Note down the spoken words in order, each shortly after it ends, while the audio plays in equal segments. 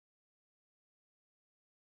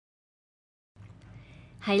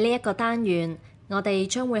喺呢一個單元，我哋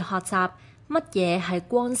將會學習乜嘢係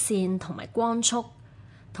光線同埋光束，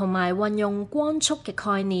同埋運用光束嘅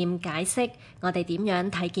概念解釋我哋點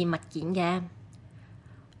樣睇見物件嘅。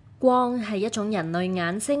光係一種人類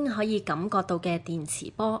眼睛可以感覺到嘅電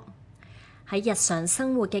磁波。喺日常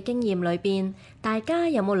生活嘅經驗裏邊，大家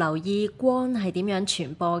有冇留意光係點樣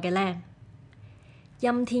傳播嘅呢？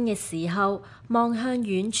陰天嘅時候，望向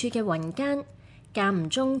遠處嘅雲間，間唔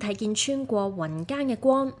中睇見穿過雲間嘅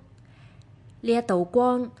光。呢一道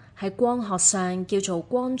光喺光學上叫做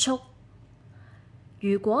光束。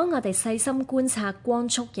如果我哋細心觀察光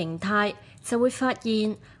束形態，就會發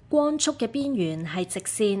現光束嘅邊緣係直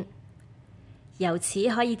線。由此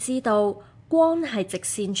可以知道光係直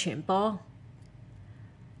線傳播。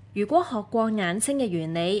如果學過眼睛嘅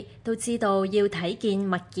原理，都知道要睇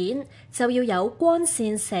見物件就要有光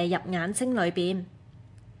線射入眼睛裏邊。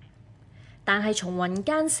但係從雲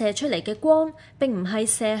間射出嚟嘅光並唔係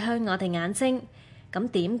射向我哋眼睛，咁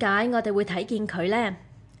點解我哋會睇見佢呢？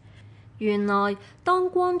原來當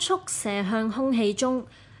光束射向空氣中，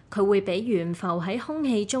佢會俾懸浮喺空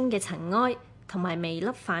氣中嘅塵埃同埋微粒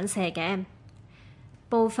反射嘅。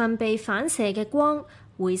部分被反射嘅光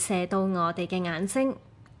會射到我哋嘅眼睛。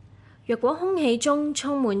若果空氣中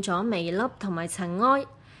充滿咗微粒同埋塵埃，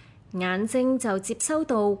眼睛就接收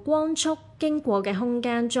到光束經過嘅空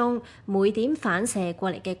間中每點反射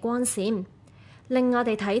過嚟嘅光線，令我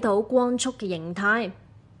哋睇到光束嘅形態。